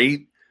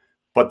great,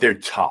 but they're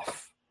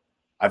tough.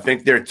 I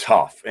think they're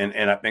tough,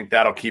 and I think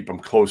that'll keep them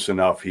close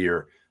enough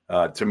here.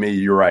 To me,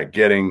 you're right.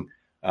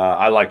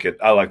 I like it.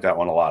 I like that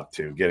one a lot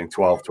too. Getting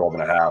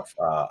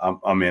 12.5.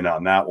 I'm in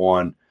on that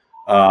one.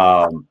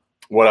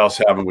 What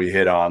else haven't we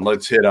hit on?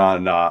 Let's hit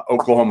on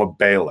Oklahoma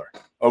Baylor.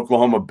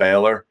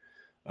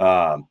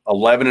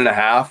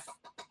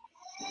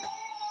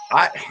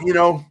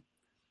 11.5.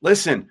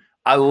 Listen,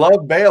 I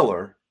love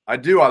Baylor. I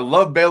do. I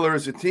love Baylor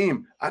as a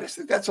team. I just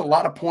think that's a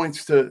lot of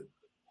points to.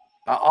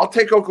 I'll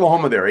take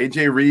Oklahoma there.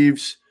 AJ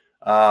Reeves.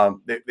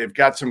 They've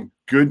got some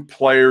good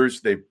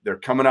players. They're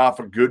coming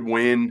off a good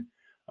win.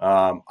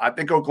 I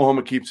think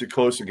Oklahoma keeps it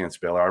close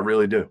against Baylor. I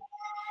really do.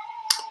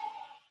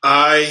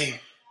 I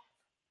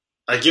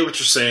get what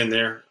you're saying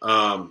there.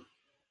 I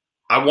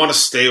want to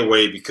stay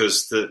away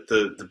because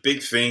the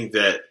big thing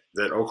that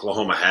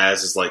Oklahoma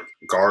has is like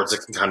guards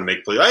that can kind of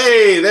make plays.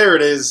 Hey, there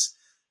it is.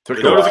 The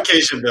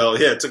notification bell.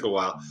 Yeah, it took a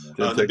while.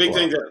 The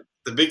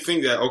big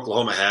thing that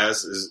Oklahoma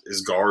has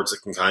is guards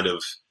that can kind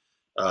of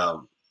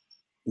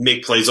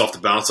make plays off the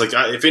bounce. Like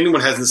if anyone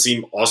hasn't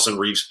seen Austin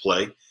Reeves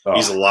play,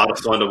 he's a lot of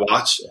fun to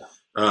watch.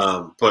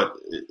 And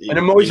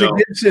Emoji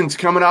Gibson's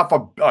coming off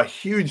a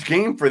huge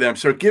game for them,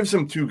 so it gives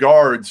them two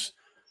guards.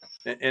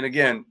 And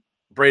again,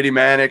 Brady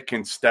Manick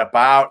can step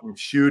out and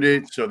shoot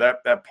it, so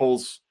that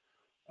pulls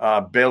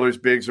Baylor's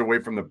bigs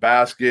away from the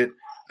basket.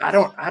 I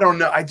don't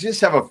know. I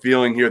just have a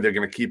feeling here they're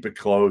going to keep it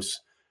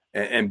close.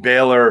 And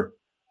Baylor,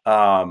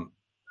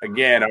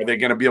 again, are they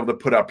going to be able to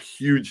put up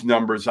huge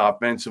numbers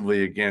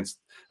offensively against?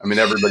 I mean,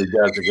 everybody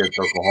does against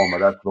Oklahoma.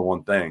 That's the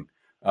one thing.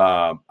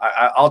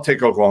 I'll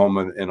take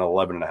Oklahoma in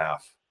 11.5.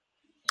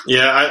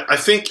 Yeah, I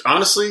think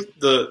honestly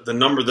the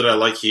number that I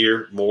like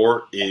here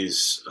more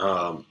is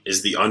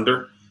the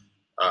under.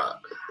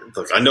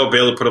 Look, I know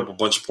Baylor put up a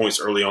bunch of points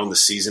early on in the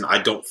season. I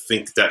don't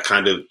think that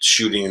kind of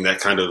shooting and that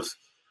kind of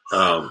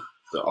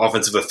the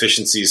offensive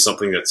efficiency is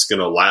something that's going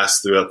to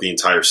last throughout the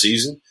entire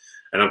season.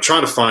 And I'm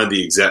trying to find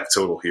the exact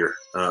total here.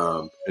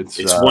 It's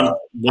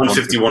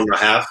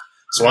 151.5.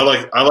 So I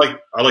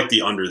like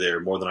the under there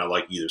more than I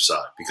like either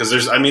side because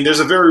there's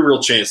a very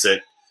real chance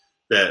that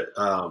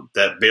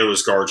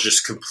Baylor's guards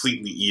just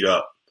completely eat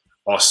up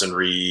Austin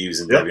Reeves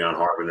and Devion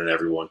Harmon and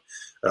everyone.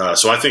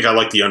 So I think I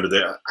like the under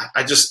there.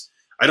 I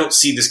don't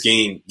see this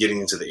game getting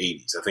into the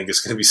 80s. I think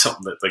it's going to be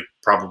something that like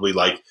probably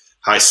like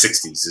high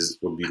 60s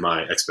would be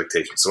my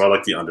expectation. So I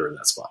like the under in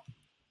that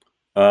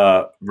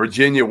spot.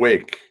 Virginia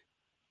Wake.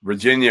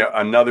 Virginia,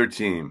 another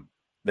team.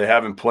 They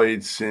haven't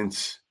played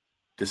since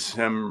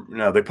December.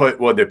 No, they play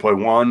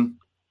one.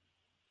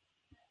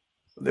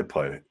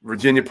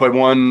 Virginia played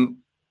one,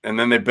 and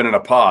then they've been in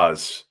a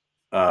pause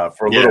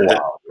for a little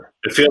while.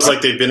 It feels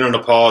like they've been in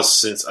a pause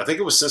since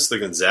the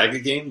Gonzaga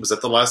game. Was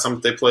that the last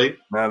time they played?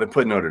 No, they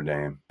played Notre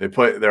Dame.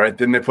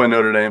 Didn't they play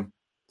Notre Dame?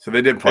 So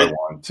they did play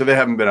one. So they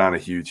haven't been on a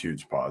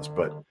huge pause.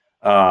 But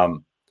I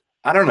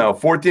don't know.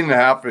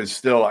 14.5 is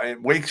still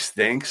 – Wake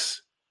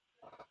stinks.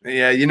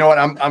 Yeah, you know what?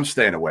 I'm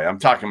staying away. I'm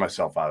talking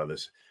myself out of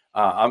this.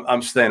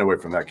 I'm staying away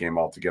from that game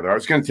altogether. I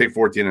was going to take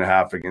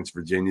 14.5 against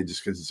Virginia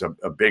just because it's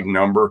a big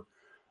number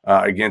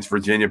against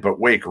Virginia. But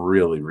Wake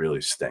really,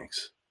 really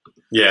stinks.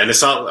 Yeah, and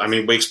it's not. I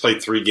mean, Wake's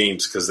played 3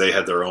 games because they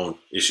had their own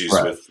issues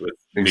with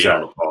being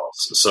on the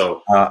balls.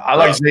 So I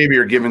like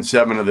Xavier giving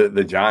 7 of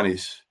the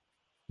Johnnies.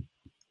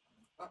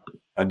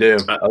 I do.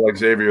 I like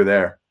Xavier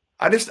there.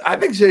 I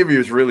think Xavier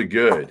is really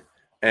good,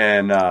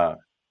 and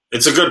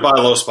it's a good buy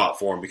low spot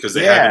for them because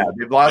they haven't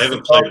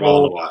played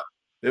well in a while.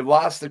 They've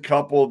lost a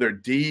couple. They're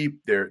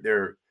deep.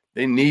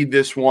 They need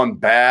this one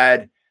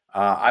bad.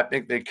 I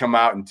think they come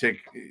out and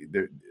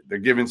they're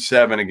giving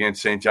 7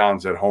 against St.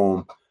 John's at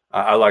home.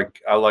 I like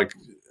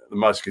the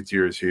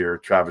Musketeers here.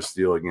 Travis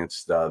Steele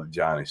against the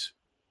Johnnies.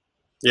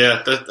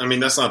 Yeah,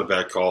 that's not a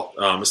bad call.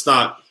 It's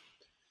not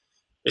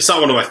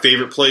one of my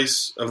favorite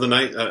plays of the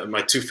night.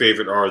 My 2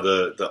 favorite are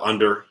the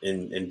under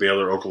in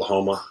Baylor,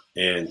 Oklahoma,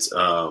 and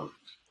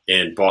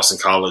Boston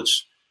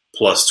College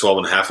plus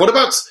 12.5. What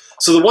about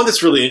so the one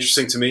that's really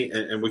interesting to me,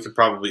 and we could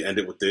probably end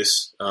it with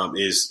this,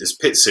 is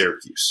Pitt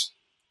Syracuse.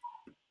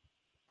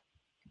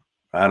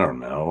 I don't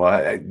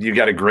know. You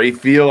got a great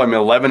feel.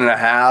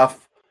 11.5.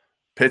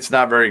 Pitt's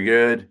not very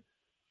good.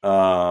 They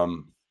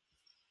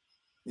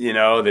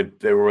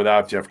were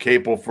without Jeff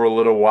Capel for a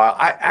little while.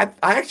 I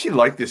actually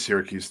like this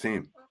Syracuse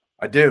team.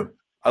 I do.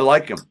 I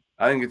like them.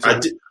 I think it's.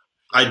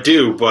 I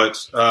do,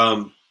 but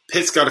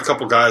Pitt's got a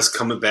couple guys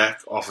coming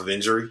back off of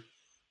injury,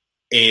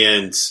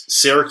 and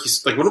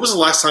Syracuse. Like, when was the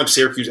last time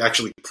Syracuse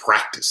actually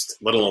practiced,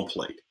 let alone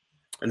played?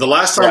 And the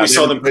last time we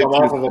saw them come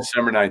off of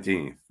December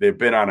 19th, they've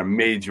been on a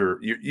major.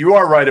 You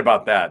are right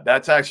about that.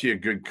 That's actually a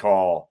good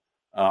call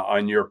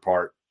on your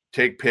part.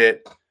 Take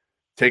Pitt,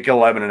 take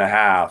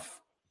 11.5,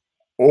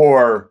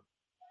 or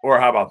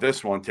how about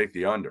this one? Take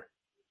the under.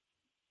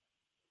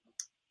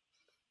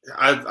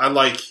 I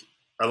like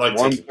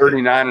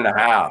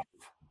 139.5.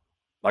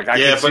 Like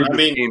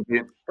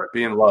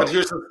being low. But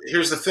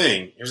here's the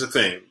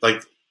thing.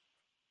 Like,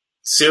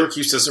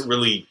 Syracuse doesn't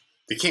really.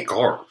 They can't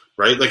guard.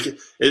 Right? Like,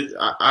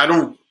 I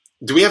don't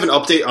 – do we have an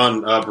update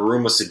on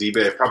Baruma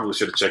Sidibe? I probably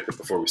should have checked it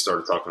before we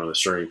started talking on the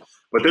stream.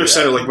 But their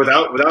center, like,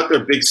 without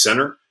their big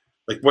center,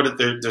 like,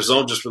 their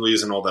zone just really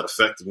isn't all that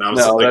effective. Now,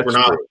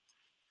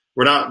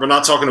 we're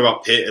not talking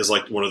about Pitt as,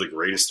 like, one of the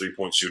greatest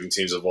three-point shooting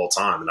teams of all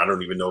time. And I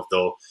don't even know if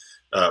they'll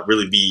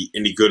really be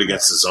any good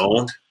against the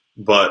zone.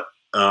 But,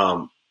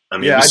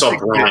 we saw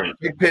Brian.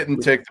 Take Pitt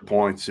and take the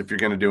points if you're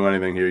going to do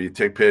anything here. You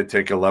take Pitt,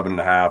 take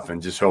 11.5,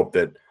 and just hope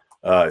that –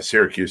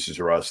 Syracuse is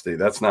rusty.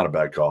 That's not a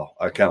bad call.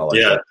 I kind of like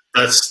that.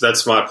 Yeah,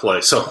 that's my play.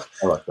 So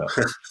I like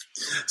that.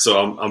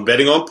 So I'm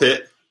betting on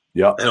Pitt.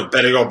 Yeah, and I'm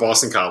betting on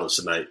Boston College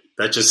tonight.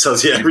 That just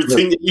tells you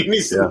everything that you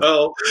need to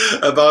know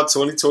about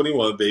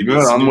 2021, baby.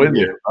 Good. I'm with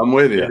you.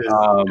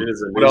 It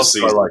is what else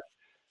do I like?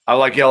 I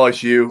like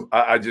LSU.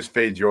 I just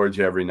fade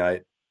Georgia every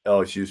night.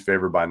 LSU's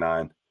favored by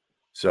 9.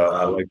 So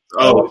I like.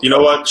 You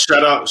know what?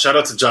 Shout out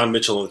to John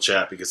Mitchell in the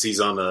chat because he's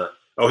on the.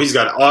 He's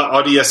got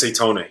Audiese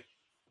Tone.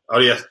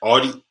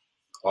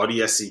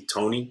 Audiese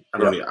Tony.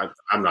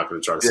 I'm not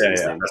going to try to say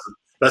his name.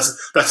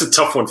 That's a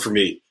tough one for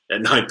me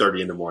at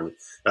 9:30 in the morning.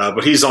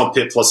 But he's on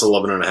Pitt plus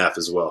 11.5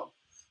 as well.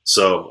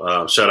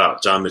 So shout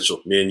out John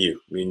Mitchell. Me and you,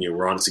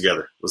 we're on it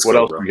together. Let's go. What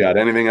else bro. we got?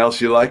 Anything else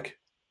you like?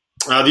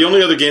 The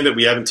only other game that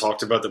we haven't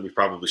talked about that we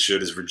probably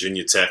should is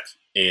Virginia Tech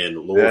and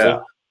Louisville. Yeah,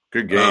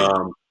 good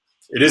game.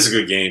 It is a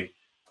good game.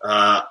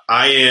 I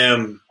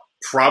am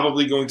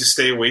probably going to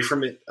stay away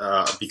from it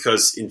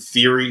because in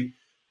theory,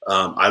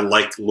 I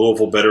like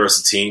Louisville better as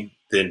a team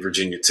than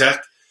Virginia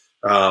Tech.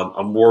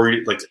 I'm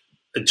worried, like,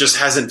 it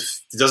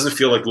doesn't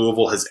feel like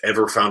Louisville has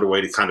ever found a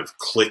way to kind of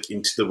click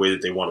into the way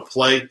that they want to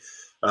play.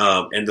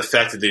 And the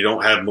fact that they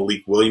don't have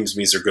Malik Williams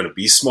means they're going to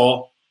be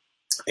small,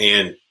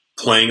 and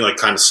playing like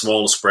kind of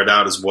small and spread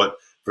out is what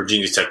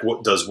Virginia Tech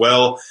does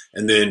well.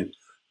 And then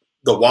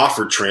the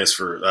Wofford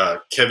transfer,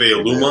 Keve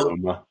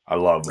Aluma. I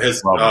love him.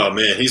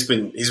 Man, he's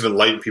been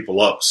lighting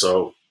people up.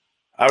 So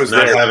I was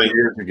there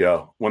years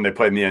ago when they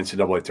played in the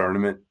NCAA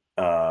tournament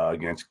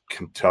against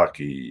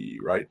Kentucky,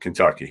 right?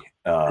 Kentucky.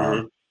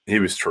 He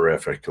was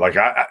terrific. Like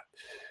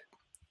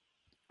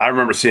I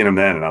remember seeing him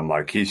then, and I'm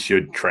like, he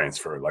should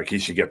transfer. Like, he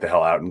should get the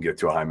hell out and get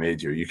to a high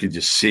major. You could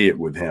just see it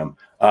with him.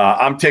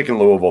 I'm taking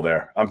Louisville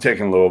there.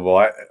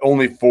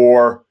 Only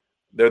 4.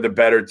 They're the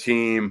better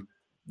team.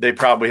 They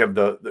probably have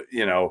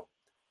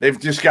they've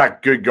just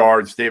got good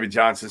guards. David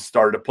Johnson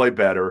started to play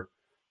better.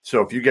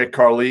 So if you get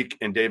Carleek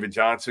and David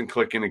Johnson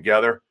clicking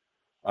together,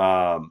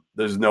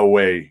 there's no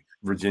way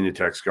Virginia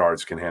Tech's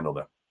guards can handle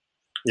them.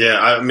 Yeah,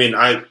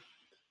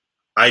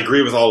 I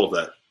agree with all of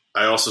that.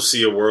 I also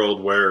see a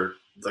world where,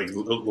 like,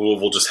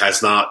 Louisville just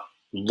has not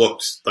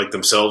looked like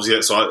themselves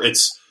yet. So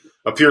it's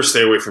a pure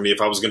stay away from me. If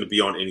I was going to be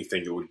on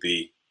anything, it would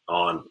be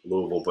on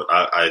Louisville. But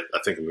I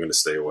think I'm going to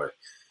stay away.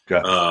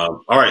 Okay.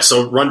 All right.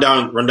 So run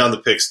down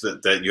the picks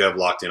that you have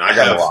locked in. I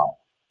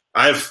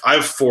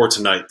have 4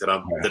 tonight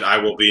that I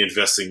will be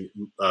investing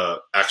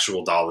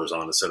actual dollars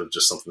on instead of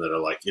just something that I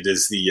like. It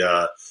is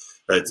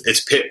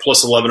it's Pitt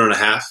plus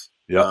 11.5.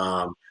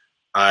 Yeah.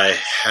 I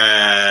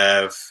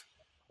have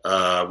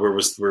where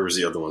was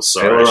the other one?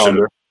 Sorry, Baylor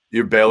under.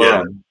 You Baylor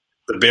under.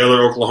 The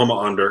Baylor Oklahoma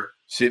under.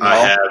 Seton Hall.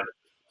 I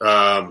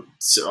have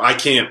so I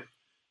can't.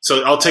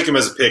 So I'll take him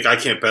as a pick. I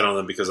can't bet on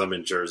them because I'm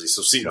in Jersey.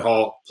 So Seton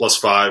Hall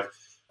 +5,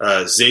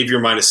 Xavier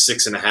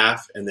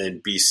 -6.5, and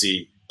then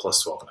BC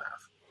 +12.5.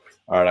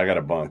 All right, I got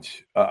a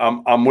bunch.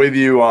 I'm with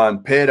you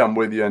on Pitt. I'm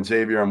with you on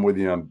Xavier. I'm with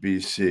you on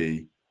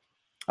BC.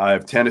 I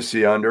have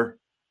Tennessee under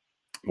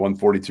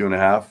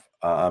 142.5.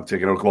 I'm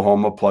taking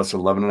Oklahoma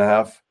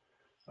 +11.5.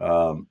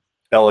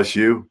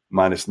 LSU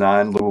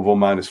 -9. Louisville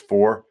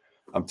 -4.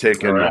 I'm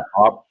taking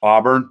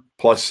Auburn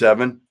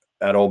 +7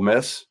 at Ole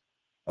Miss.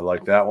 I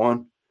like that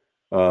one.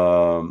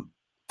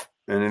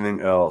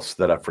 Anything else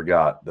that I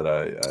forgot that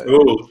I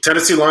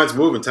Tennessee line's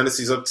moving.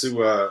 Tennessee's up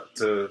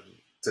to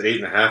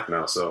 8.5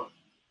 now. So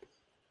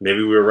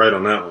maybe we were right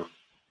on that one.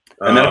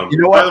 And then, you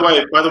know what?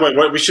 By the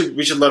way, we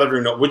should let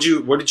everyone know.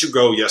 Where did you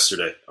go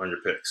yesterday on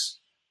your picks?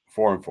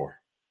 4-4.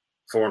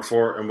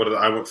 4-4, and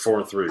I went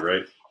 4-3,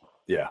 right?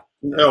 Yeah.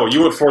 No,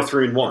 you went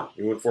 4-3-1.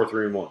 You went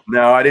 4-3-1.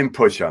 No, I didn't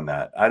push on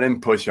that. I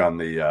didn't push on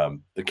the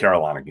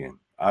Carolina game.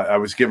 I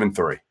was given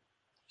 3.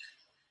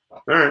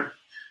 All right.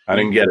 I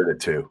didn't get it at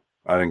 2.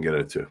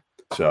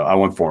 So I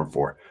went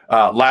 4-4.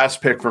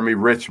 Last pick for me,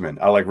 Richmond.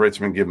 I like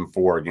Richmond giving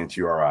 4 against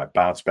URI.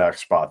 Bounce back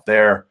spot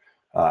there.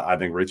 I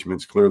think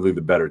Richmond's clearly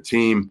the better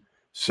team.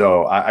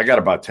 So I got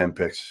about 10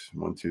 picks.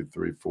 1, 2,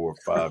 3, 4,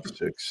 5,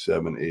 6,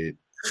 7, 8.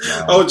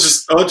 9.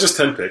 Just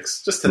 10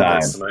 picks. Just 10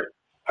 picks tonight.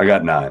 I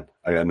got 9.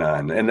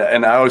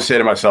 And I always say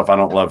to myself, I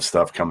don't love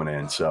stuff coming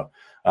in. So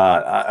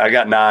I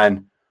got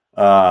 9.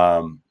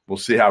 We'll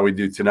see how we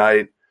do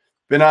tonight.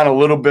 Been on a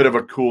little bit of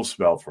a cool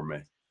spell for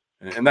me.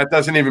 And that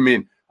doesn't even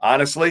mean,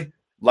 honestly,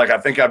 like I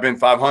think I've been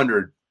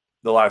 500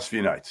 the last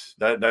few nights.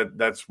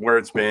 That's where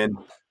it's been.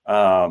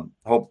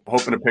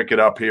 Hoping to pick it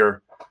up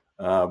here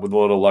with a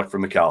little luck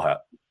from the Cal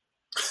hat.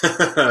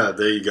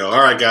 There you go.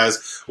 All right,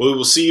 guys. Well, we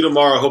will see you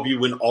tomorrow. I hope you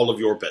win all of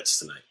your bets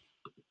tonight.